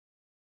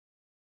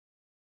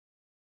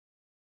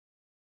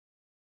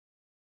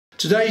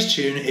Today's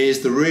tune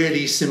is the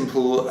really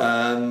simple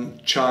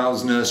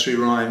child's nursery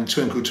rhyme,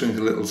 Twinkle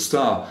Twinkle Little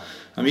Star.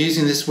 I'm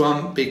using this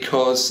one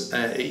because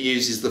it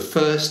uses the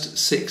first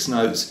 6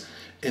 notes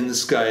in the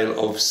scale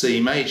of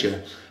C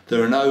major.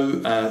 There are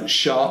no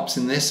sharps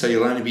in this, so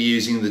you'll only be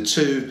using the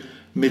 2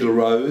 middle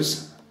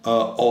rows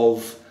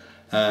of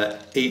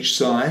each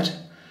side.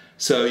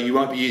 So you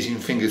won't be using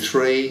finger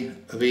 3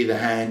 of either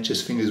hand,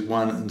 just fingers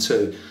 1 and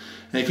 2.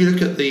 And if you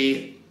look at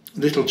the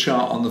little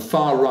chart on the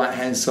far right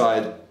hand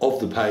side of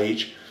the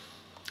page,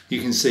 you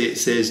can see it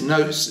says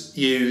notes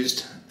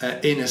used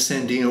in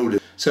ascending order.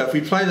 So if we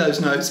play those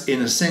notes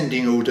in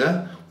ascending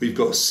order, we've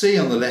got C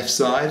on the left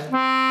side,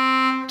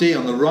 D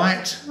on the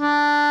right,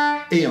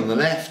 E on the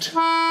left,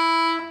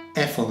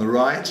 F on the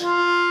right,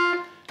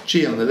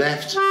 G on the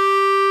left,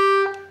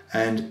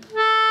 and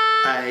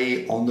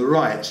A on the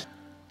right.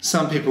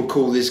 Some people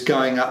call this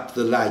going up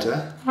the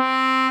ladder.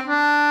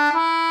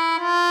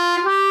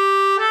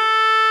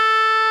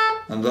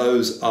 And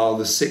those are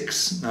the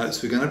 6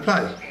 notes we're going to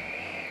play.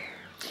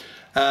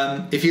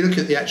 If you look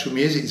at the actual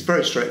music, it's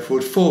very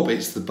straightforward, 4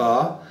 beats the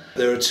bar.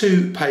 There are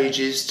 2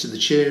 pages to the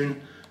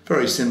tune,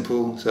 very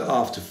simple, so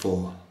after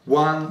 4.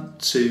 1,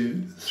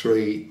 2,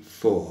 3,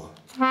 4.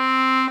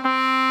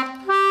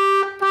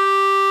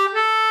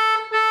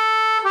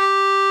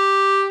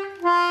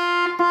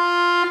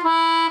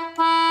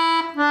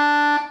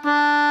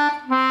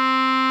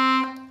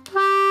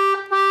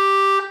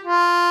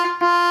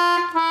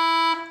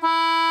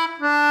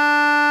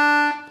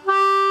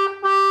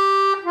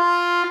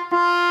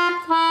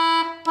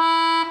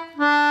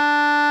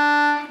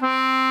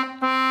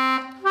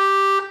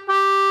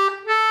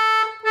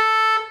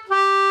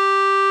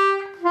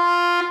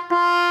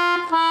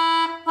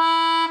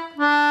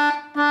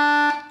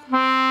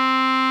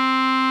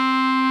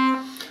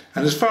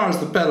 And as far as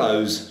the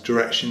bellows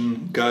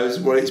direction goes,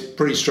 well, it's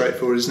pretty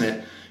straightforward, isn't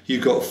it?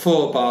 You've got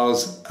 4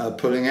 bars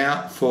pulling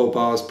out, 4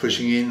 bars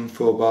pushing in,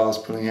 4 bars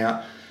pulling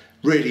out.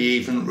 Really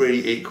even,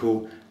 really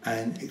equal,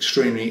 and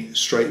extremely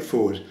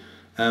straightforward.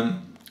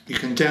 You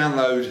can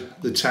download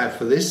the tab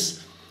for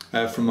this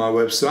from my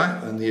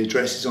website, and the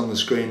address is on the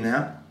screen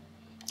now.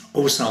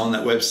 Also on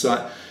that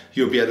website,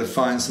 you'll be able to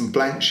find some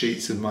blank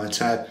sheets of my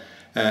tab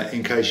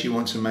in case you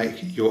want to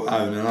make your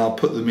own, and I'll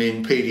put them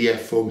in PDF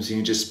forms so you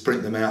can just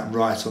print them out and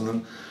write on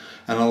them,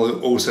 and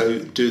I'll also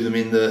do them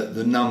in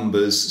the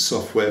numbers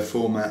software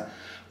format,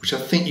 which I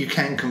think you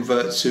can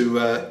convert to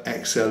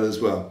Excel as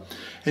well.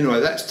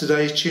 Anyway, that's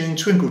today's tune,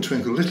 Twinkle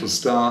Twinkle Little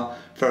Star,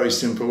 very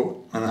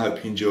simple, and I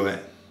hope you enjoy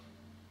it.